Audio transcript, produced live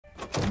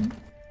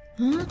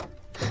门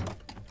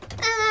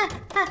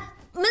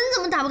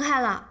怎么打不开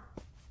了？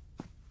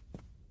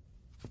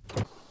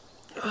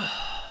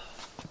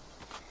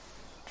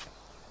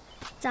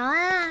早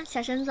安啊，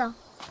小沈总。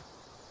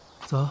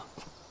走。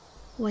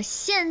我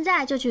现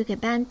在就去给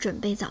班准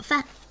备早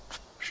饭，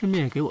顺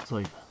便也给我做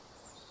一份。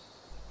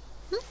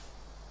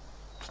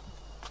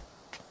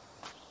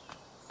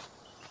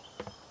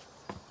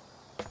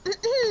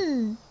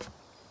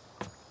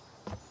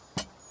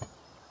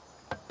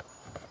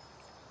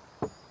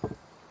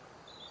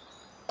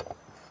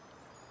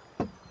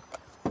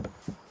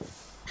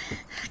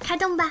开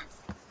动吧。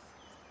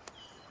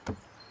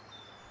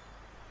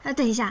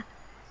等一下，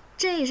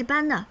这也是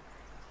班的，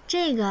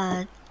这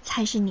个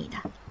才是你的。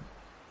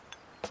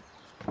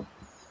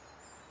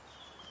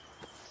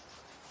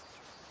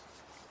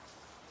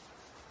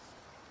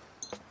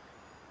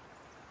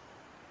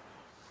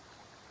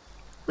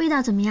味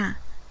道怎么样？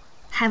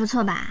还不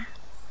错吧？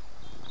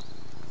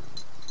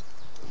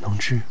能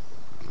吃。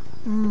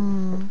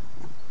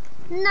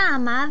那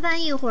麻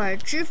烦一会儿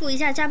支付一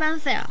下加班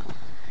费了。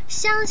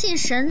相信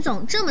沈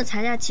总这么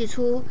财大气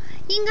粗，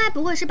应该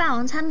不会是霸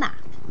王餐吧？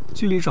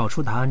距离找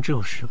出答案只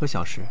有10个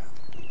小时，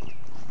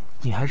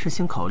你还是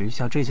先考虑一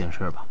下这件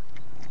事吧。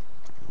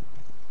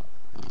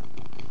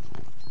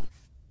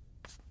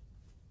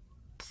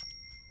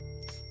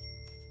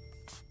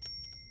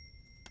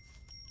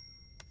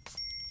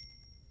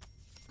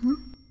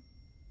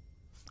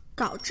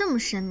搞这么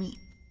神秘，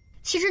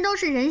其实都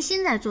是人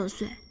心在作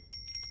祟。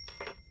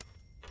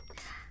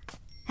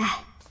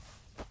哎，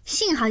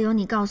幸好有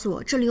你告诉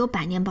我这里有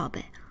百年宝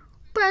贝，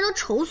不然都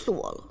愁死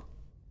我了。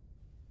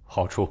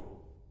好处，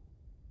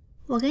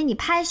我给你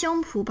拍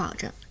胸脯保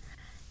证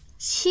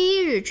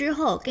，7日之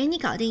后给你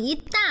搞定一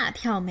大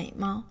票美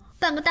猫，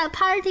办个大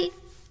party。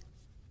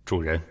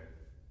主人，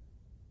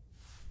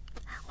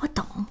我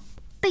懂，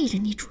背着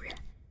你主人。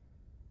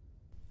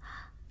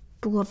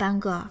不过班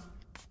哥，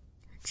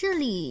这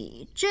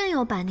里真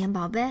有百年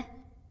宝贝？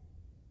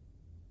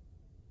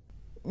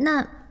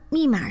那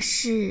密码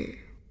是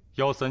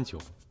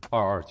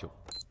139229。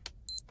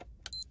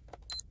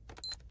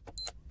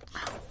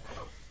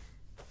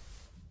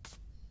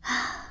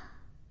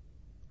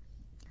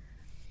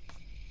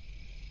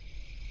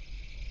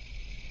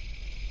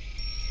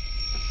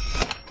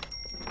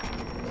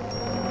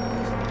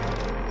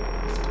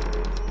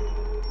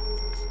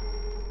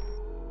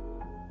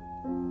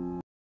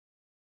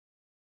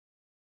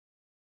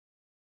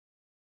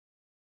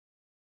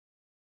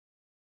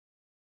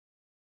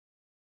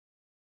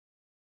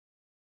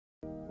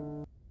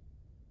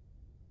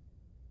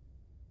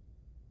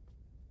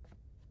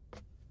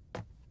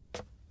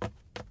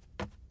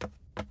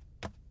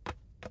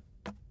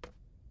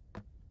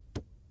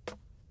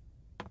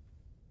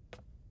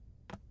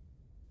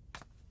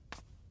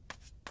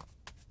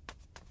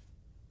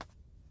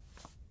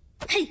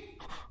嘿，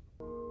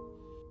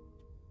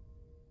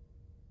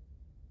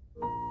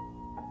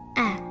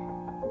哎，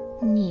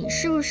你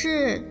是不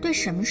是对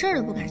什么事儿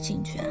都不感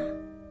兴趣啊？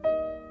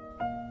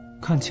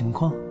看情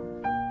况。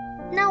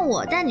那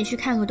我带你去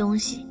看个东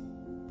西，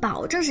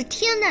保证是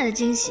天大的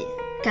惊喜，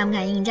敢不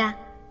敢应战？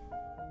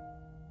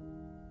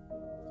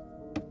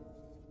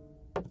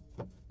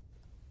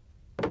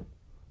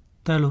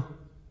带路。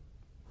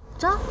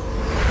走。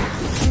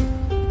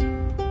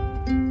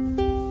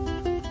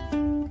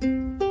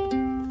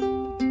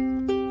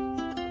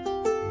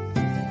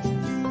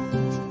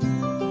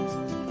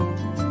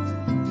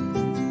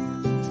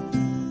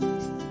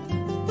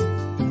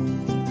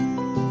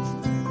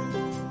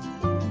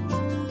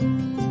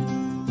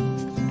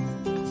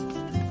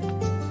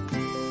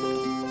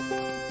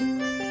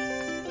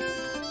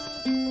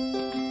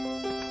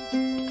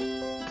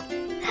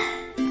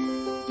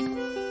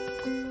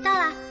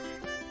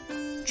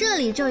这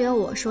里就有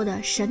我说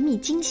的神秘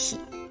惊喜。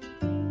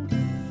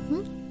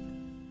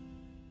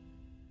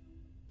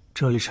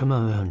这里尘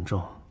螨味很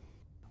重，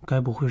该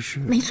不会是……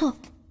没错，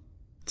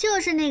就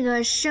是那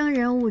个生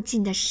人勿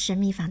近的神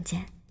秘房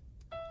间。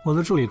我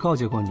的助理告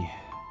诫过你，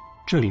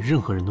这里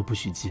任何人都不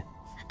许进。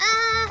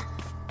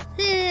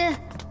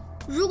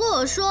如果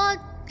我说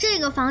这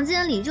个房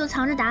间里就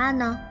藏着答案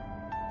呢？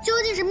究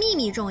竟是秘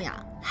密重要，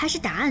还是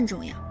答案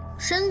重要？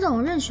沈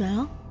总任选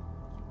哦。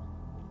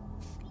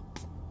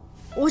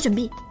我选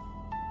B，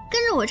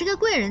 跟着我这个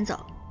贵人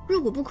走，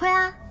入股不亏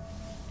啊。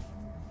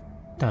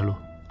带路。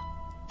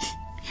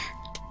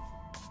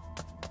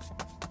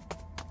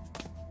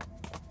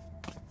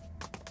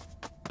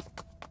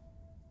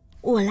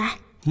我来。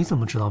你怎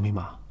么知道密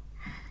码？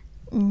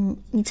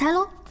你猜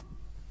喽。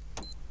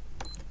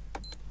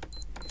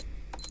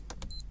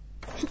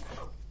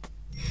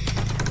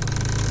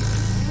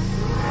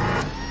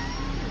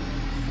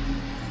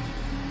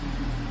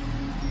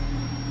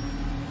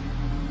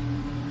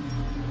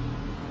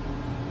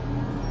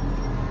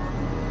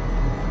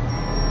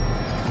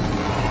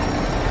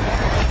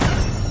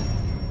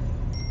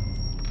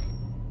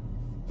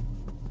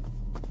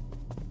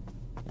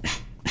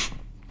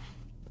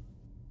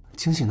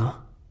惊喜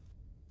呢？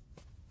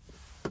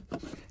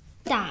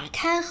打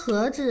开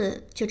盒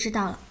子就知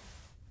道了。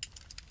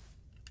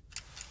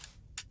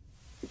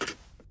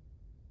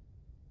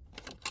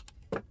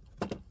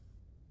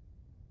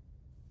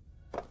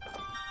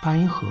八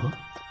音盒，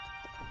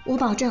我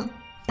保证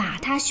把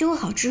它修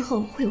好之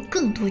后会有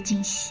更多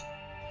惊喜。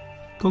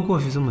都过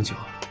去这么久，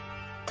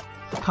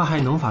它还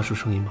能发出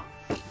声音吗？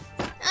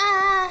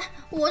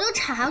我都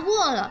查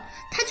过了，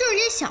它就是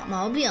这小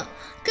毛病，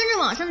跟着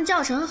网上的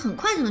教程很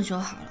快就能修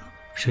好了。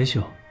谁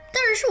修？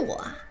当然是我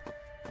啊。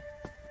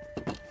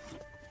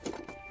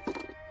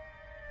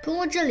不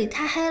过这里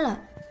太黑了，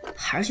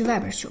还是去外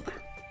边修吧。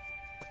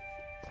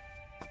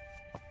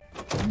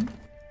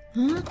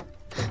门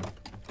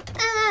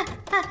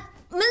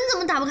怎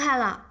么打不开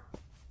了？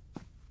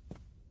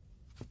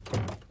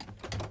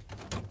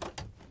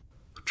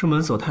这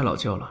门锁太老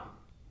旧了，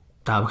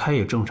打不开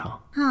也正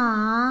常。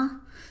啊，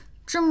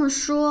这么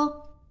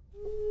说，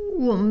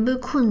我们被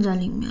困在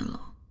里面了。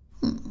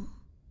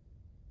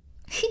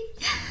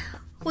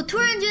我突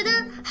然觉得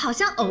好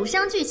像偶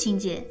像剧情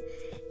节。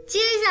接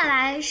下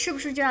来是不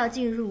是就要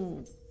进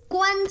入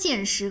关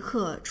键时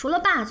刻，除了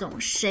霸总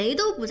谁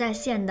都不在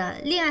线的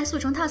恋爱速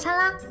成套餐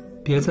啦？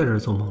别在这儿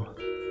做梦了，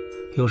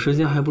有时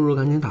间还不如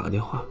赶紧打个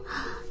电话。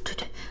对，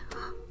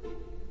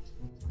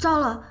糟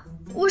了，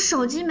我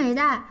手机没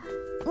带，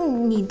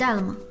你带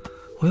了吗？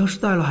我要是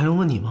带了还用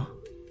问你吗？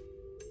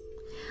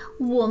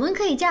我们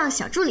可以叫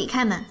小助理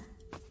开门。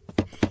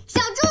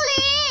小助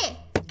理，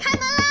开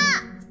门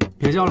啦！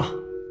别叫了，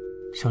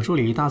小助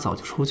理一大早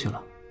就出去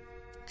了。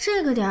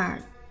这个点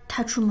儿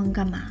他出门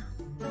干嘛？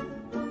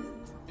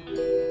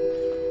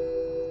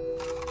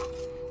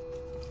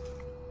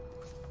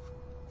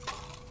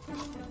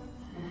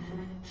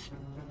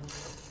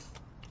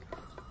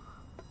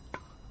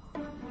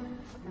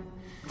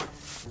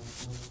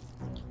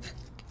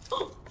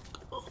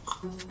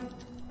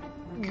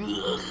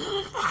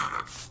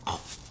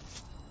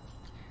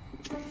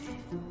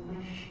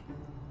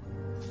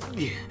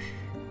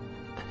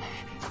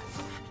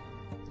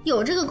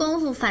有这个功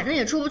夫，反正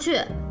也出不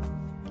去，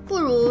不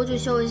如就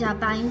修一下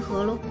八音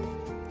盒喽。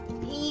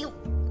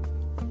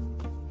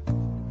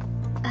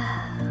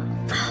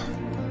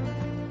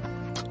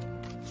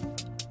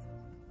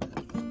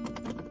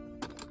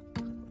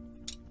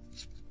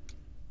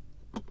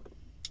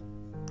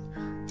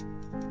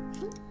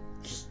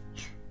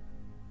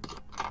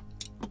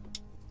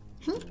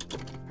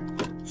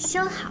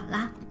修好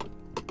了。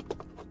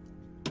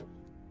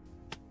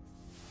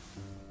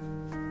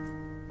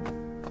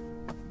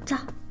走，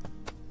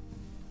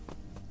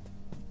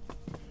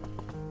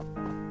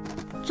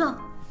坐。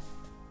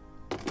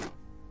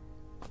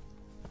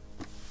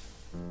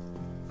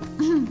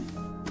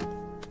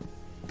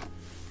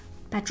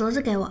把镯子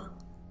给我。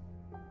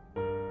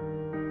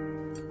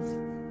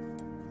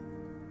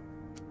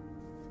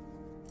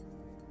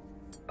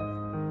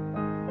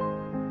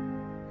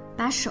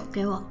把手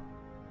给我。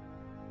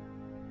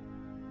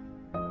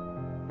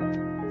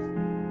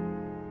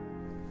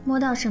摸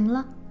到什么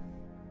了？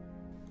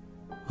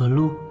纹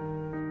路。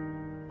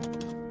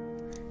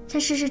再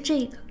试试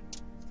这个。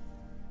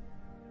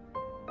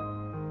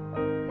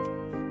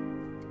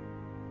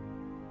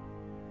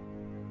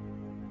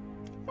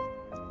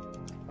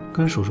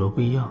跟手镯不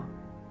一样，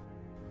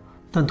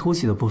但凸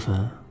起的部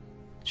分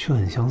却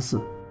很相似。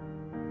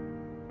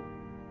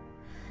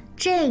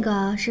这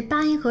个是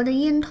八音盒的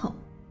音筒，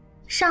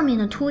上面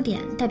的凸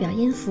点代表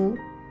音符，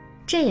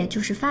这也就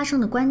是发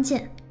声的关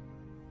键。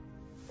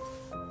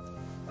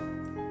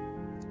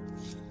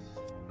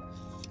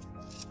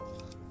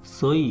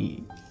所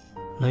以，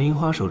蓝樱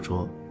花手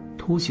镯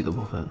凸起的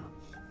部分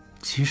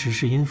其实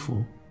是音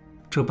符。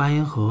这八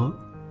音盒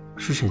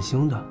是沈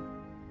星的。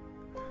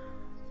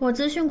我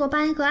咨询过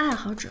八音盒爱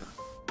好者，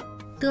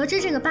得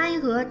知这个八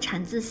音盒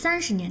产自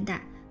30年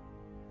代，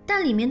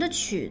但里面的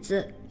曲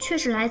子却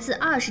是来自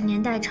20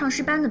年代唱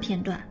诗班的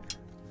片段，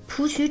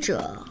谱曲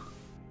者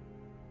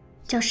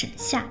叫沈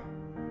夏。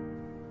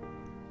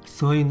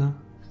所以呢？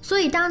所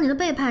以当年的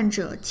背叛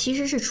者其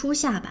实是初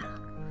夏吧，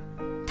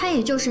她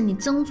也就是你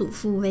曾祖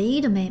父唯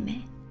一的妹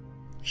妹，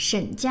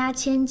沈家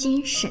千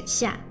金沈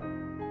夏。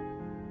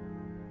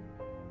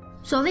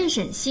所谓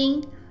沈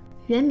星，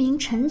原名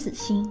陈子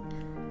星，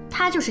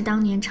她就是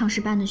当年唱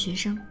诗班的学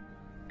生。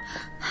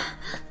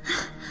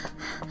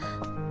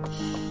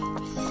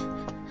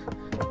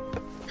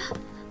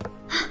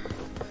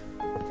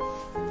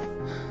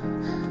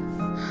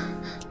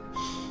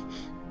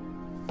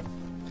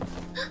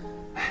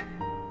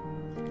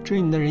追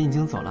你的人已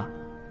经走了，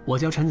我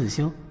叫陈子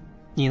星，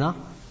你呢？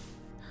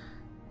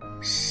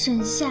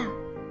沈夏。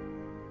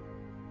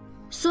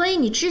所以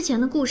你之前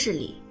的故事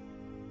里，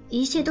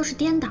一切都是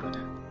颠倒的，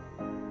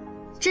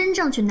真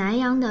正去南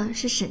洋的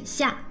是沈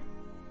夏。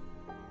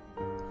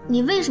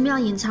你为什么要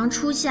隐藏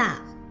初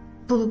夏，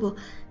不，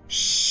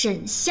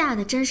沈夏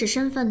的真实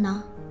身份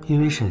呢？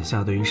因为沈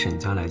夏对于沈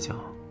家来讲，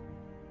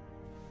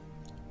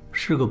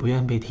是个不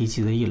愿被提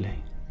及的异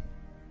类。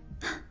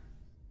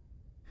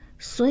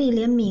所以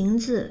连名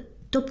字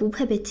都不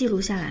配被记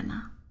录下来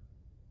吗？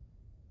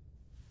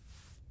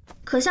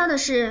可笑的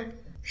是，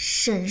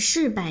沈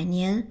氏百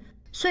年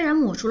虽然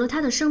抹除了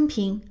他的生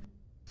平，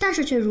但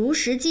是却如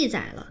实记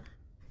载了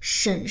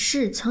沈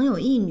氏曾有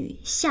一女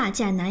下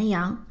嫁南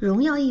洋，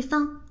荣耀一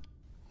方。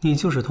你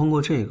就是通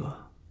过这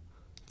个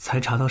才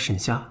查到沈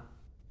夏。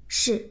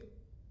是。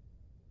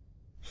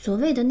所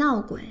谓的闹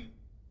鬼，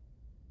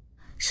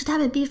是他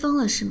被逼疯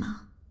了是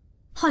吗？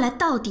后来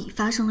到底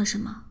发生了什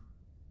么？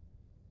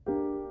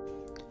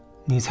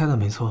你猜的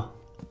没错。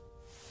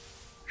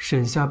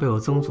沈夏被我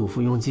曾祖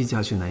父用计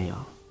嫁去南阳，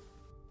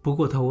不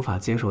过他无法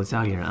接受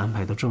家里人安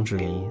排的政治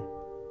联姻，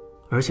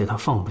而且他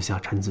放不下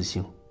陈子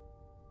兴。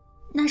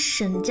那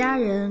沈家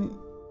人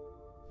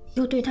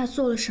又对他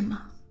做了什么？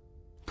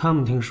他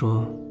们听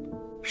说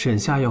沈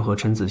夏要和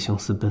陈子兴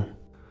私奔，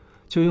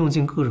就用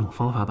尽各种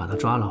方法把他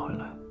抓了回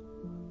来。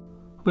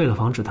为了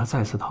防止他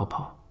再次逃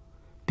跑，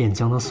便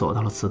将他锁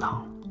到了祠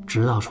堂，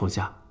直到出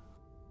嫁。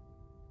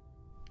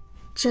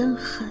真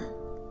狠！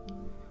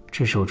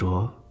这手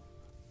镯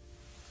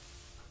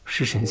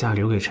是沈夏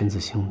留给陈子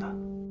兴的，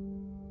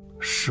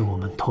是我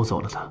们偷走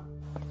了它。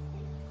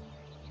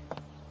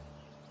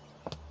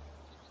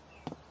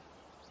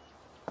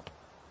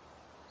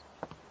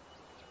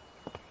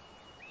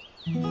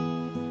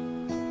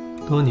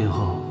多年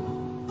后，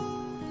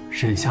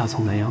沈夏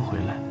从南阳回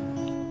来，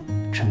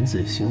陈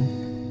子兴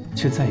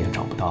却再也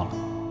找不到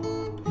了。